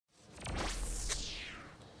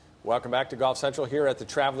Welcome back to Golf Central here at the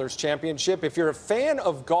Travelers Championship. If you're a fan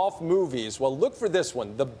of golf movies, well, look for this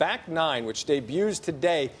one, The Back Nine, which debuts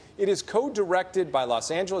today. It is co-directed by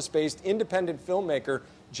Los Angeles-based independent filmmaker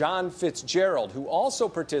Jon Fitzgerald, who also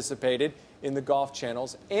participated in the Golf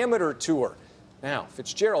Channel's Amateur Tour. Now,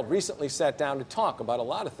 Fitzgerald recently sat down to talk about a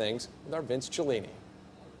lot of things with our Vince Cellini.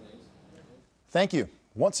 Thank you.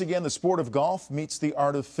 Once again, the sport of golf meets the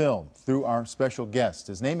art of film through our special guest.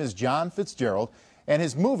 His name is Jon Fitzgerald, and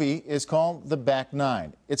his movie is called The Back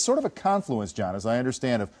Nine. It's sort of a confluence, John, as I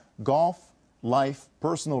understand, of golf, life,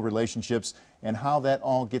 personal relationships, and how that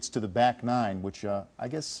all gets to the back nine, which I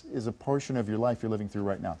guess is a portion of your life you're living through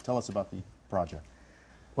right now. Tell us about the project.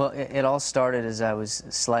 Well, it all started as I was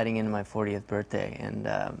sliding into my 40th birthday, and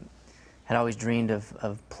had always dreamed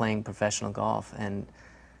of playing professional golf. And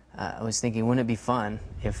I was thinking, wouldn't it be fun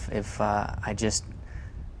if I just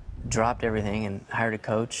dropped everything and hired a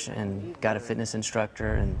coach and got a fitness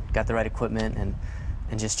instructor and got the right equipment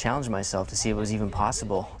and just challenged myself to see if it was even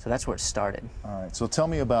possible. So that's where it started. All right, so tell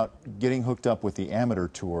me about getting hooked up with the Amateur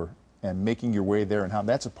Tour and making your way there and how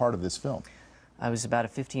that's a part of this film. I was about a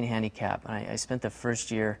 15 handicap, and I spent the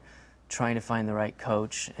first year trying to find the right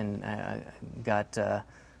coach, and I got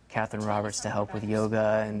Catherine Roberts to help with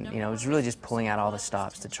yoga, and it was really just pulling out all the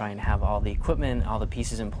stops to try and have all the equipment, all the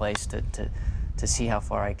pieces in place to see how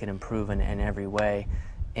far I could improve in every way.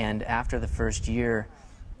 And after the first year,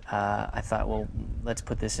 I thought, well, let's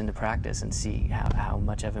put this into practice and see how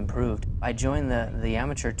much I've improved. I joined the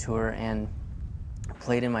Amateur Tour and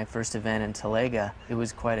played in my first event in Talega. It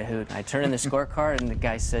was quite a hoot. I turned in the scorecard, and the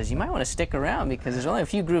guy says, you might want to stick around because there's only a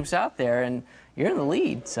few groups out there, and you're in the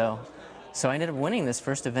lead. So I ended up winning this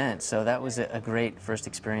first event, so that was a great first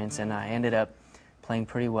experience, and I ended up playing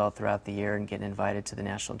pretty well throughout the year and getting invited to the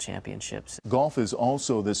national championships. Golf is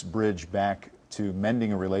also this bridge back to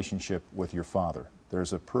mending a relationship with your father.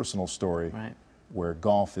 There's a personal story where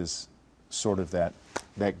golf is sort of that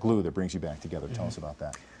glue that brings you back together. Tell us about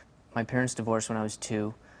that. My parents divorced when I was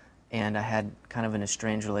 2, and I had kind of an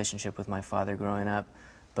estranged relationship with my father growing up,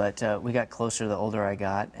 but we got closer the older I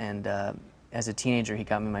got, and as a teenager he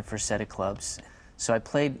got me my first set of clubs. So I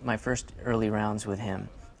played my first early rounds with him.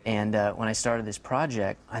 And when I started this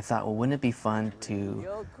project, I thought, well, wouldn't it be fun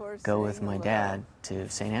to go with my dad to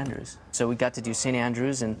St. Andrews? So we got to do St.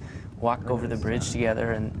 Andrews and walk over the bridge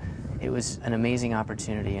together, and it was an amazing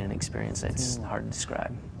opportunity and an experience that's hard to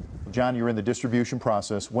describe. John, you're in the distribution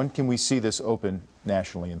process. When can we see this open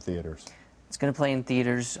nationally in theaters? It's going to play in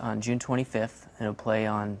theaters on June 25th, and it'll play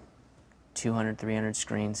on 200, 300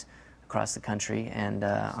 screens across the country, and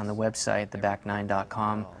on the website,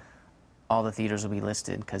 theback9.com. all the theaters will be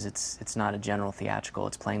listed because it's not a general theatrical.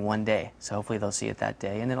 It's playing one day, so hopefully they'll see it that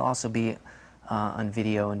day, and it'll also be on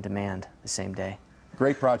video on demand the same day.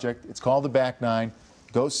 Great project. It's called The Back Nine.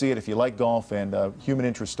 Go see it if you like golf and human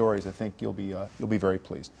interest stories. I think you'll be very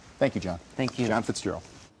pleased. Thank you, John. Thank you. Jon Fitzgerald.